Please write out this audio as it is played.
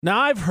Now,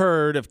 I've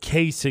heard of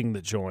casing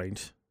the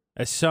joint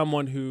as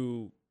someone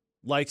who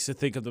likes to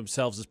think of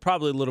themselves as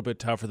probably a little bit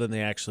tougher than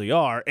they actually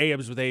are.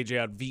 AMs with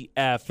AJ on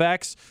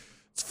VFX.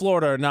 It's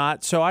Florida or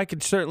not, so I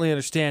could certainly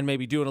understand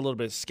maybe doing a little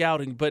bit of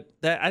scouting, but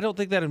I don't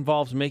think that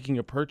involves making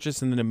a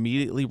purchase and then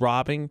immediately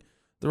robbing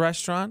the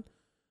restaurant.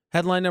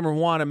 Headline number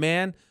 1, a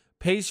man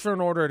pays for an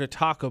order at a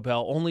Taco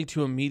Bell only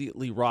to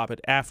immediately rob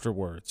it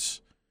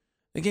afterwards.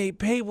 Okay,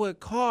 pay with a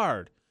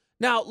card.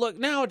 Now, look,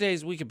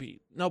 nowadays we could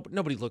be,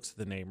 nobody looks at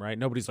the name, right?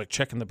 Nobody's like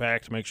checking the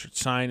back to make sure it's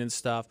signed and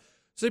stuff.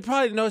 So they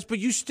probably notice, but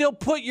you still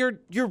put your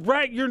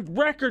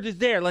record is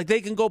there. Like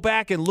they can go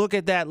back and look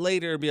at that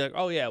later and be like,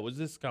 oh yeah, was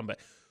this scumbag?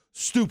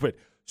 Stupid.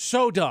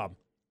 So dumb.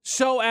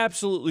 So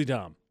absolutely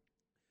dumb.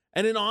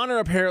 And in honor,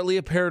 apparently,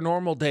 a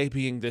paranormal day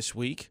being this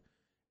week,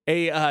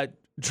 a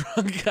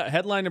drunk guy,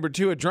 headline number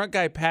 2, a drunk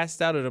guy passed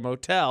out at a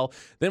motel.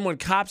 Then when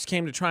cops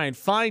came to try and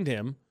find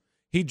him,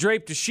 he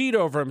draped a sheet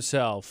over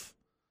himself.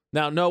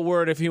 Now, no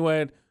word if he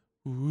went,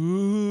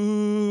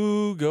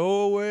 ooh,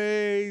 go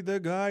away.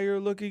 The guy you're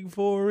looking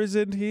for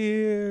isn't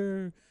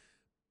here.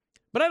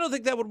 But I don't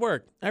think that would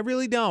work. I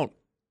really don't.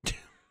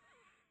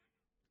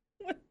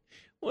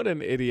 What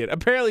an idiot.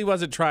 Apparently he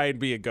wasn't trying to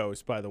be a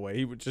ghost, by the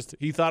way.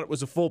 He thought it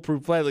was a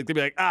foolproof plan. Like they'd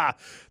be like,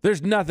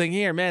 there's nothing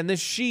here, man. This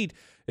sheet,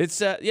 it's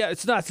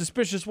not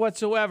suspicious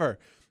whatsoever.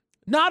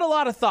 Not a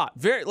lot of thought.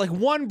 Very like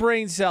one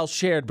brain cell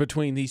shared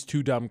between these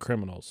two dumb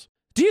criminals.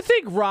 Do you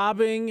think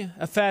robbing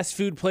a fast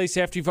food place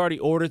after you've already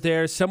ordered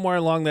there, somewhere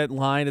along that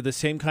line of the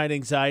same kind of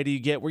anxiety you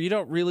get where you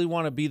don't really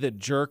want to be the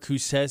jerk who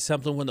says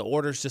something when the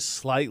order's just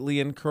slightly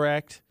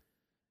incorrect?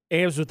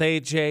 AMs with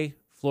AJ,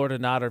 Florida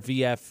Not or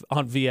VF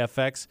on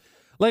VFX.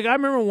 Like, I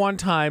remember one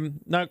time,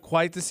 not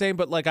quite the same,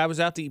 but like I was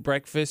out to eat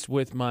breakfast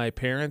with my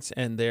parents,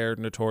 and they're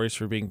notorious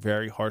for being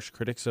very harsh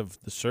critics of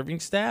the serving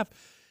staff.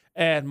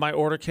 And my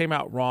order came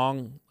out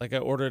wrong. Like, I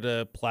ordered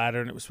a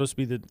platter, and it was supposed to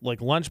be the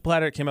like lunch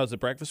platter. It came out as a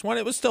breakfast one.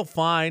 It was still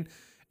fine.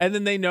 And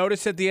then they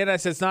noticed at the end, I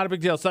said, it's not a big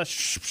deal. It's not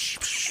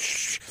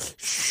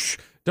shh.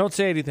 Don't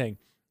say anything.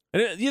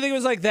 And you think it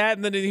was like that?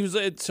 And then he was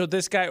so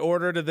this guy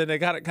ordered, and then they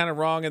got it kind of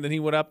wrong, and then he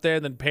went up there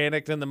and then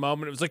panicked in the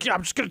moment. It was like, yeah,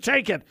 I'm just going to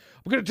take it.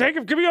 I'm going to take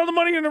it. Give me all the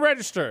money in the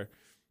register.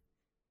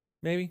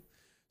 Maybe.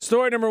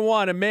 Story number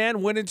 1, a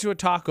man went into a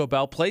Taco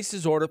Bell, placed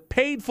his order,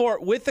 paid for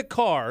it with a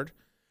card.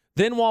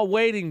 Then while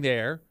waiting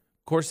there,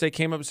 of course, they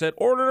came up and said,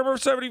 order number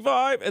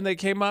 75. And they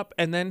came up,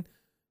 and then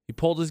he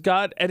pulled his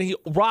gun, and he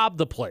robbed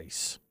the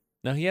place.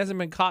 Now, he hasn't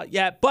been caught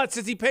yet, but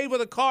since he paid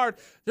with a card,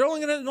 they're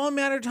only going to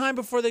matter of time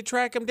before they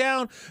track him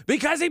down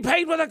because he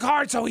paid with a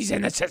card, so he's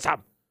in the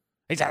system.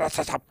 He's in the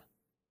system.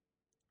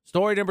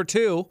 Story number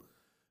 2,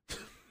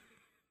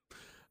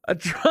 a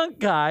drunk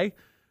guy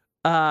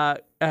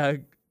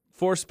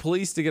forced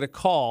police to get a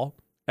call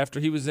after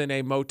he was in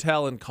a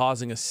motel and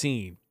causing a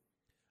scene.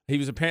 He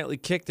was apparently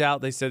kicked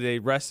out. They said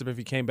they'd arrest him if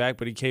he came back,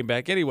 but he came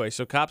back anyway.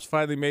 So cops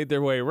finally made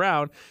their way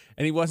around,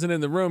 and he wasn't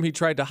in the room. He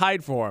tried to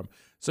hide for him.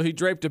 So he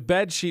draped a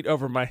bed sheet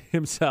over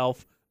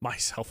himself.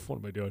 What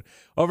am I doing?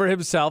 Over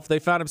himself. They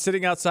found him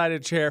sitting outside a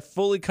chair,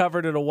 fully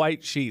covered in a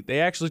white sheet. They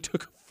actually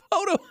took a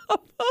photo of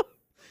him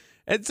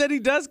and said he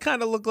does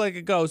kind of look like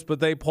a ghost,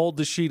 but they pulled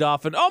the sheet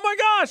off and, oh my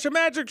gosh, a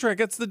magic trick.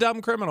 It's the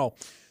dumb criminal.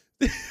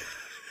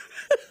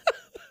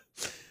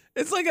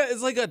 It's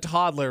like a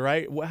toddler,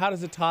 right? How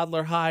does a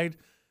toddler hide?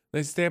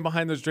 They stand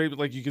behind those drapes,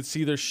 like you can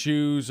see their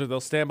shoes, or they'll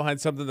stand behind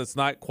something that's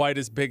not quite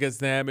as big as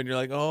them, and you're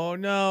like, oh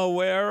no,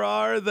 where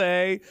are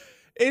they?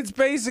 It's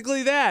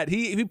basically that.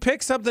 He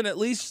picked something at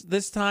least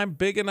this time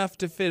big enough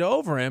to fit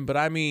over him, but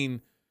I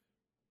mean,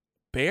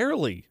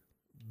 barely.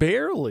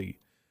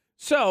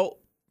 So,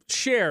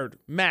 shared,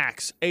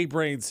 max, a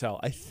brain cell,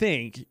 I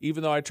think,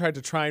 even though I tried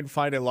to try and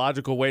find a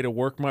logical way to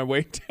work my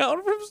way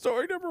down from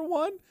story number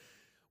 1.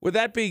 With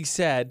that being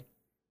said,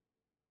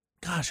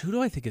 gosh, who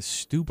do I think is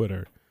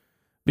stupider?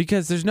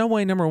 Because there's no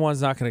way number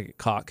 1's not going to get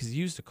caught because he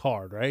used a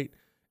card, right?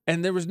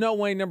 And there was no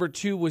way number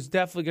 2 was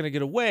definitely going to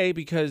get away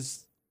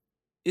because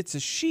it's a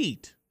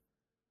sheet.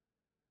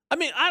 I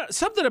mean,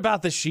 something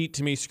about the sheet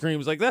to me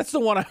screams like that's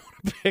the one I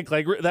want to pick.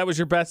 Like that was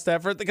your best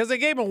effort because they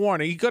gave him a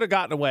warning. He could have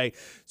gotten away.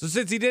 So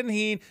since he didn't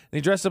heed and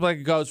he dressed up like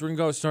a ghost, we're going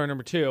to go with story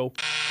number 2.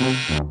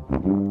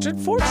 Which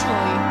unfortunately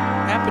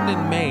happened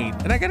in Maine.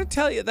 And I got to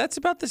tell you, that's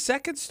about the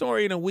second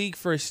story in a week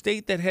for a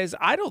state that has,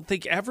 I don't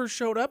think, ever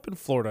showed up in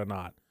Florida or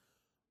not.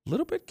 A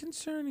little bit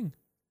concerning.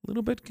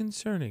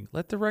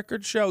 Let the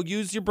record show.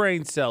 Use your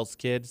brain cells,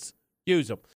 kids. Use them.